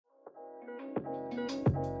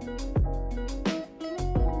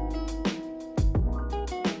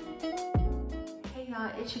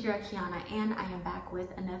It's your girl Kiana, and I am back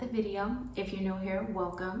with another video. If you're new here,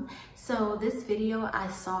 welcome. So this video I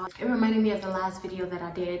saw, it reminded me of the last video that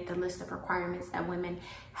I did, the list of requirements that women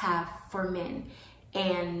have for men.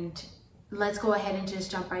 And let's go ahead and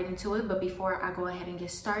just jump right into it. But before I go ahead and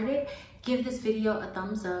get started, give this video a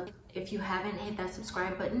thumbs up. If you haven't hit that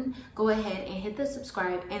subscribe button, go ahead and hit the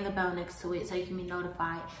subscribe and the bell next to it so you can be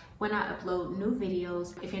notified when I upload new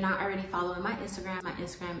videos. If you're not already following my Instagram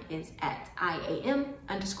is at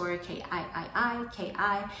IAM_KIIIKI.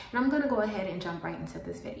 And I'm gonna go ahead and jump right into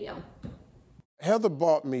this video. Heather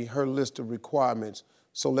bought me her list of requirements,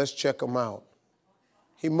 so let's check them out.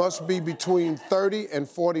 He must be between 30 and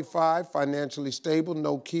 45, financially stable,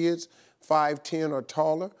 no kids, 5'10" or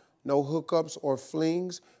taller, no hookups or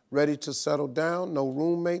flings, ready to settle down, no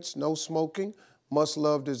roommates, no smoking, must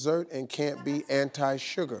love dessert, and can't be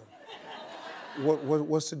anti-sugar.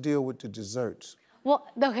 What's the deal with the desserts? Well,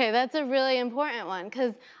 okay, that's a really important one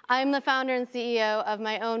because I'm the founder and CEO of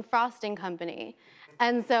my own frosting company.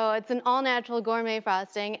 And so it's an all-natural gourmet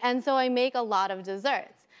frosting, and so I make a lot of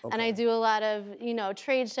desserts. Okay. And I do a lot of,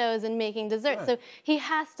 trade shows and making desserts. Right. So he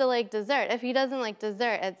has to like dessert. If he doesn't like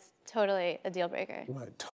dessert, it's totally a deal breaker.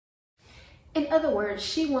 Right. In other words,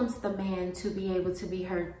 she wants the man to be able to be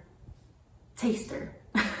her taster,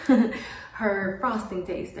 her frosting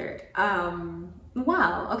taster.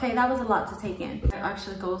 Wow, okay, that was a lot to take in. It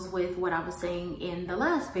actually goes with what I was saying in the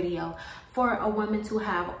last video. For a woman to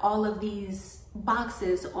have all of these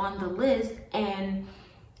boxes on the list, and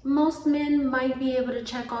most men might be able to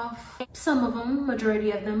check off some of them,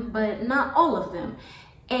 majority of them, but not all of them.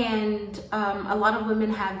 And a lot of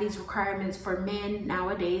women have these requirements for men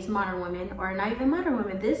nowadays, modern women, or not even modern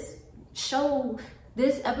women. This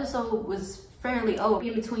episode was fairly old,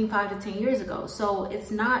 in between 5 to 10 years ago. So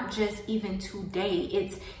it's not just even today,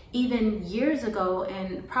 it's even years ago,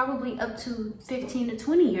 and probably up to 15 to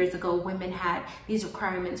 20 years ago, women had these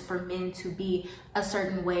requirements for men to be a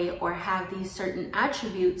certain way or have these certain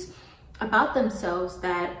attributes about themselves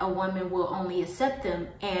that a woman will only accept them,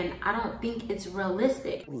 and I don't think it's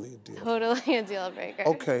realistic. Totally a deal breaker.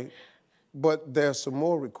 Okay, but there's some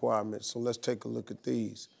more requirements, so let's take a look at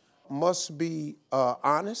these. Must be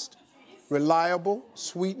honest, reliable,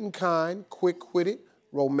 sweet and kind, quick-witted,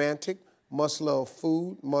 romantic, must love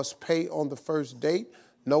food, must pay on the first date,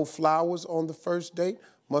 no flowers on the first date,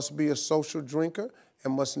 must be a social drinker,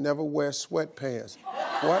 and must never wear sweatpants.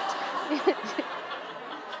 What?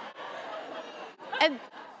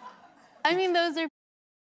 I mean, those are...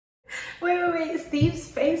 Wait. Steve's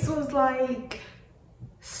face was like,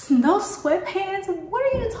 no sweatpants? What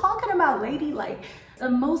are you talking about, lady? Like,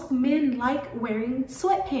 most men like wearing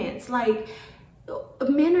sweatpants. Like,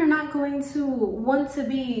 men are not going to want to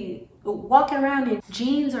be walking around in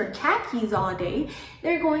jeans or khakis all day.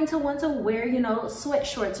 They're going to want to wear, sweat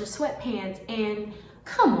shorts or sweatpants. And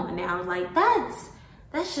come on now, like, that's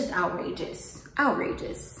just outrageous.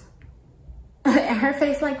 Outrageous. And her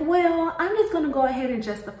face like, well, I'm just gonna go ahead and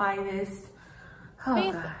justify this.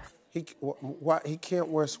 Oh gosh. He can't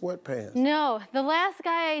wear sweatpants. No, the last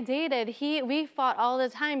guy I dated, we fought all the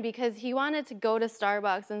time because he wanted to go to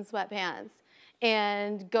Starbucks in sweatpants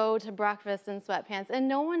and go to breakfast in sweatpants, and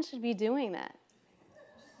no one should be doing that.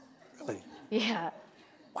 Really? Yeah.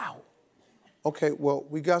 Wow. Okay, well,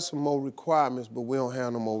 we got some more requirements, but we don't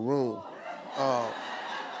have no more room.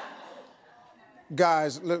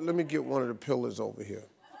 Guys, let me get one of the pillars over here.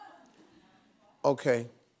 Okay.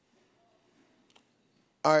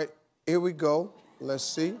 All right, here we go. Let's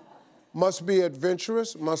see. Must be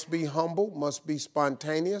adventurous, must be humble, must be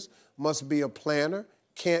spontaneous, must be a planner,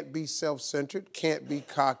 can't be self-centered, can't be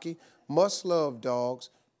cocky, must love dogs,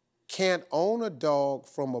 can't own a dog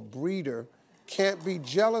from a breeder, can't be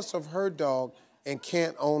jealous of her dog, and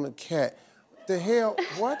can't own a cat. The hell,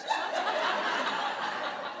 what?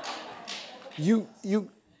 You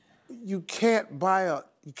can't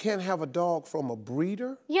you can't have a dog from a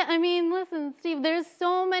breeder? Yeah, I mean, listen, Steve, there's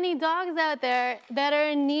so many dogs out there that are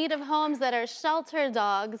in need of homes, that are shelter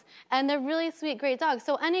dogs, and they're really sweet, great dogs.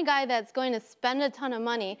 So any guy that's going to spend a ton of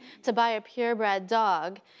money to buy a purebred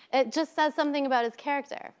dog, it just says something about his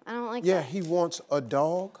character. I don't like that. Yeah, he wants a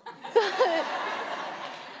dog? But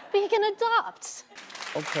he can adopt.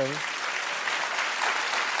 Okay.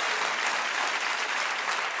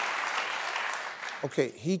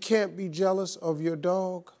 Okay, he can't be jealous of your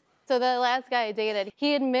dog? So the last guy I dated,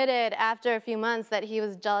 he admitted after a few months that he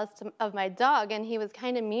was jealous of my dog, and he was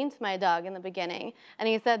kind of mean to my dog in the beginning. And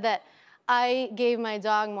he said that I gave my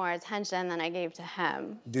dog more attention than I gave to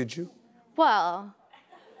him. Did you? Well,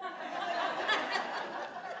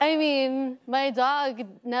 I mean, my dog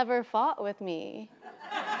never fought with me.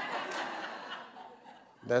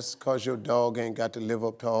 That's because your dog ain't got to live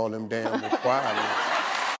up to all them damn requirements.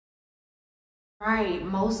 Right,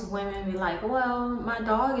 most women be like, well, my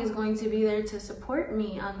dog is going to be there to support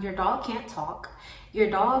me. Your dog can't talk. Your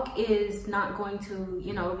dog is not going to,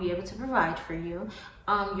 you know, be able to provide for you.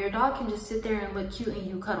 Your dog can just sit there and look cute and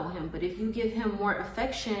you cuddle him. But if you give him more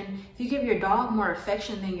affection, if you give your dog more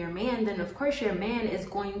affection than your man, then of course your man is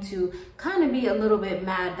going to kind of be a little bit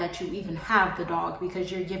mad that you even have the dog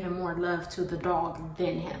because you're giving more love to the dog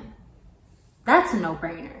than him. That's a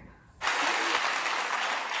no-brainer.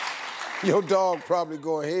 Your dog probably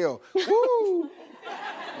go to hell. Woo!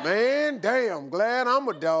 Man, damn, glad I'm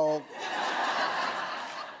a dog.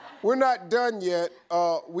 We're not done yet.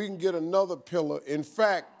 We can get another pillar. In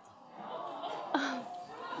fact,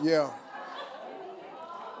 yeah.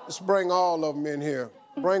 Let's bring all of them in here.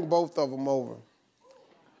 Bring both of them over.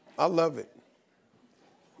 I love it.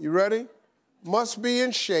 You ready? Must be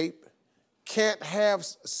in shape. Can't have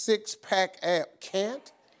six-pack abs.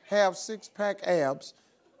 Can't have six-pack abs.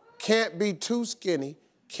 Can't be too skinny.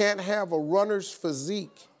 Can't have a runner's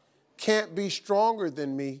physique. Can't be stronger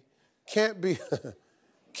than me. Can't be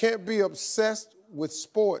obsessed with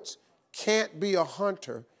sports. Can't be a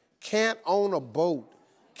hunter. Can't own a boat.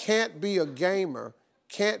 Can't be a gamer.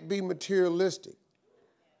 Can't be materialistic.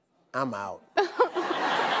 I'm out.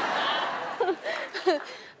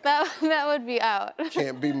 That would be out.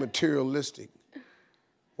 Can't be materialistic.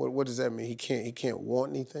 What does that mean? He can't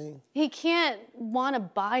want anything? He can't want to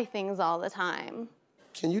buy things all the time.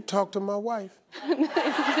 Can you talk to my wife?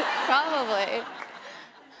 Probably.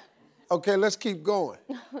 Okay, let's keep going.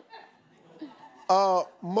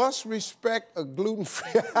 Must respect a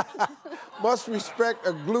gluten-free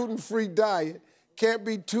diet. Can't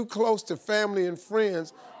be too close to family and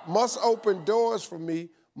friends. Must open doors for me.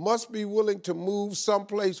 Must be willing to move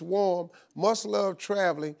someplace warm. Must love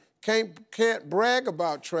traveling. Can't brag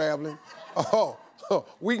about traveling. Oh,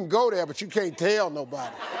 we can go there, but you can't tell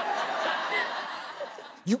nobody.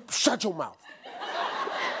 You shut your mouth.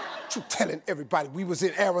 What you telling everybody we was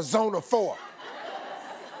in Arizona for?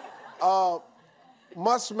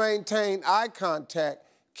 Must maintain eye contact.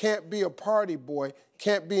 Can't be a party boy.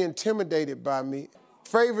 Can't be intimidated by me.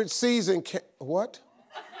 Favorite season what?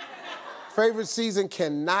 Favorite season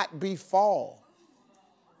cannot be fall.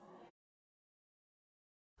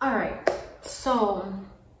 All right, so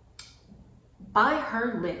by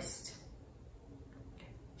her list,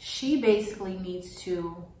 she basically needs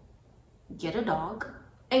to get a dog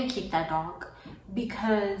and keep that dog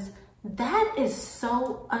because that is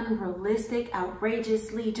so unrealistic,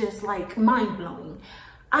 outrageously just like mind-blowing.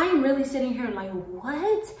 I'm really sitting here like,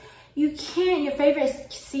 what? You can't, your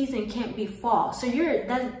favorite season can't be fall. So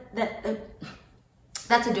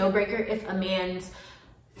that's a deal breaker if a man's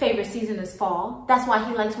favorite season is fall. That's why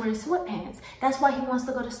he likes wearing sweatpants. That's why he wants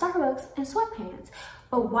to go to Starbucks in sweatpants.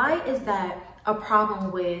 But why is that a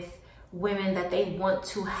problem with women, that they want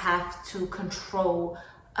to have to control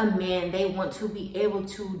a man? They want to be able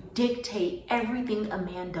to dictate everything a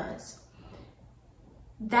man does.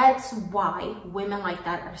 That's why women like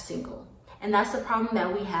that are single. And that's the problem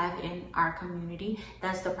that we have in our community.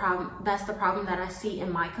 That's the problem that I see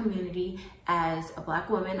in my community as a Black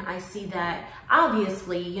woman. I see that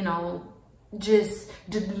obviously, you know, just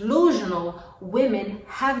delusional women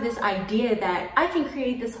have this idea that I can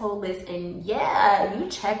create this whole list and yeah, you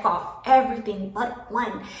check off everything but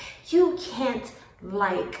one. You can't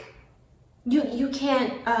like, you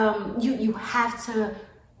have to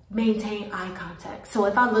maintain eye contact. So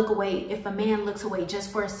if I look away, if a man looks away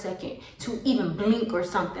just for a second to even blink or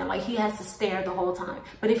something, like he has to stare the whole time.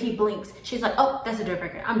 But if he blinks, she's like, oh, that's a deal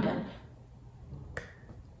breaker, I'm done.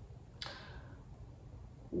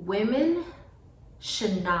 Women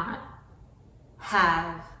should not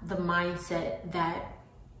have the mindset that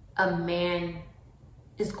a man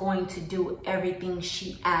is going to do everything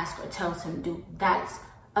she asks or tells him to do. That's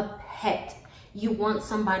a pet. You want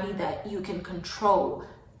somebody that you can control.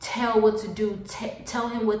 Tell what to do, tell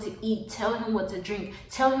him what to eat, tell him what to drink,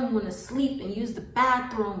 tell him when to sleep and use the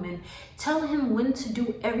bathroom, and tell him when to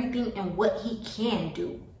do everything and what he can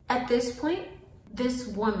do. At this point, this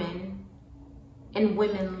woman and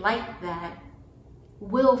women like that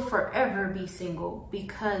will forever be single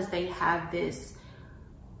because they have this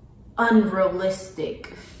unrealistic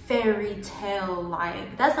fairy tale life.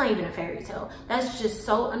 That's not even a fairy tale. That's just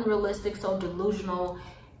so unrealistic, so delusional,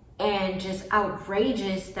 and just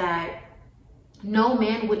outrageous that no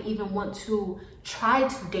man would even want to try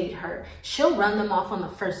to date her. She'll run them off on the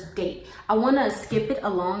first date. I want to skip it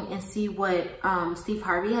along and see what Steve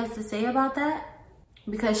Harvey has to say about that.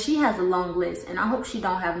 because she has a long list, and I hope she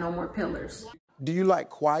don't have no more pillars. Do you like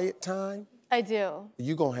quiet time? I do.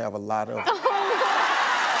 You're going to have a lot of it.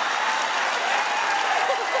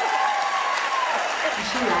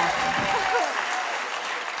 She laughing.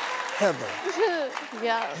 Heather.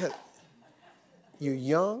 Yeah. You're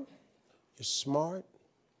young. You're smart.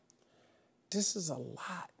 This is a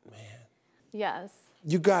lot, man. Yes.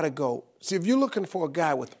 You got to go. See, if you're looking for a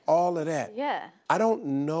guy with all of that, Yeah. I don't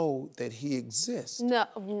know that he exists. No.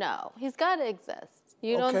 He's got to exist.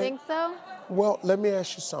 You don't think so? Well, let me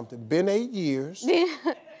ask you something. Been 8 years.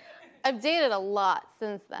 I've dated a lot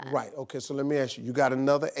since then. Right. Okay, so let me ask you. You got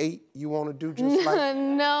another 8 you want to do just like?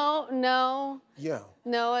 No. Yeah.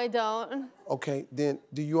 No, I don't. Okay, then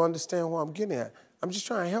do you understand what I'm getting at? I'm just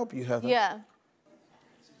trying to help you, Heather. Yeah.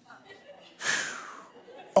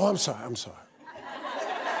 Oh, I'm sorry.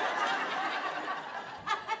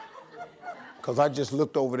 Because I just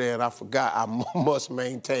looked over there and I forgot I must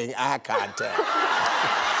maintain eye contact.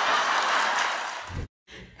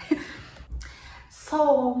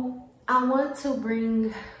 So I want to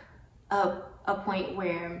bring up a point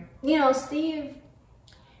where, you know, Steve,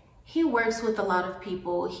 he works with a lot of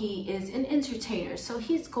people. He is an entertainer, so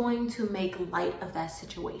he's going to make light of that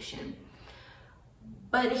situation.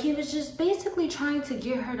 But he was just basically trying to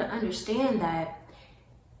get her to understand that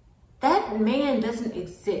that man doesn't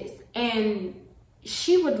exist. And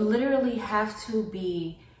she would literally have to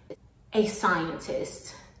be a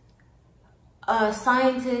scientist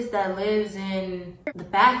that lives in the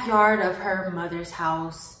backyard of her mother's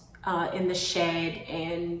house, in the shed,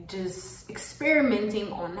 and just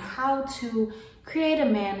experimenting on how to create a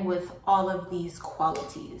man with all of these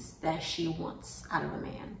qualities that she wants out of a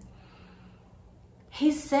man.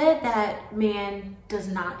 He said that man does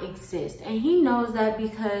not exist, and he knows that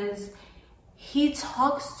because he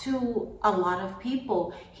talks to a lot of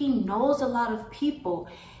people. He knows a lot of people,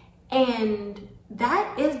 and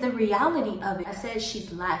that is the reality of it. I said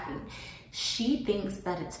she's laughing. She thinks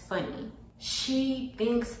that it's funny. She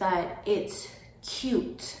thinks that it's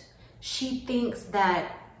cute. She thinks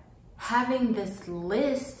that having this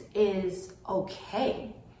list is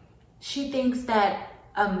okay. She thinks that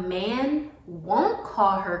a man won't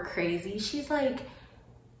call her crazy. She's like,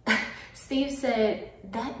 Steve said,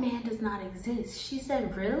 that man does not exist. She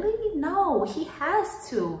said, really? No, he has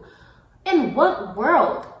to. In what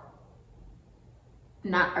world?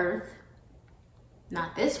 Not Earth.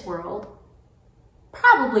 Not this world.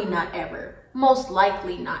 Probably not ever. Most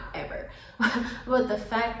likely not ever. But the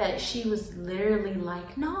fact that she was literally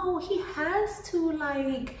like, no, he has to,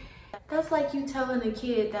 like, that's like you telling a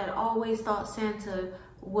kid that always thought Santa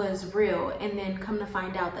was real and then come to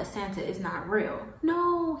find out that Santa is not real.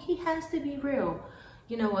 No, he has to be real.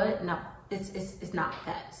 You know what? No, it's not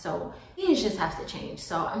that. So things just have to change.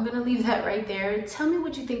 So I'm gonna leave that right there. Tell me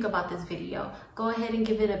what you think about this video. Go ahead and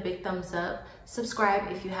give it a big thumbs up.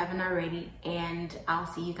 Subscribe if you haven't already, and I'll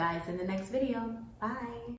see you guys in the next video. Bye.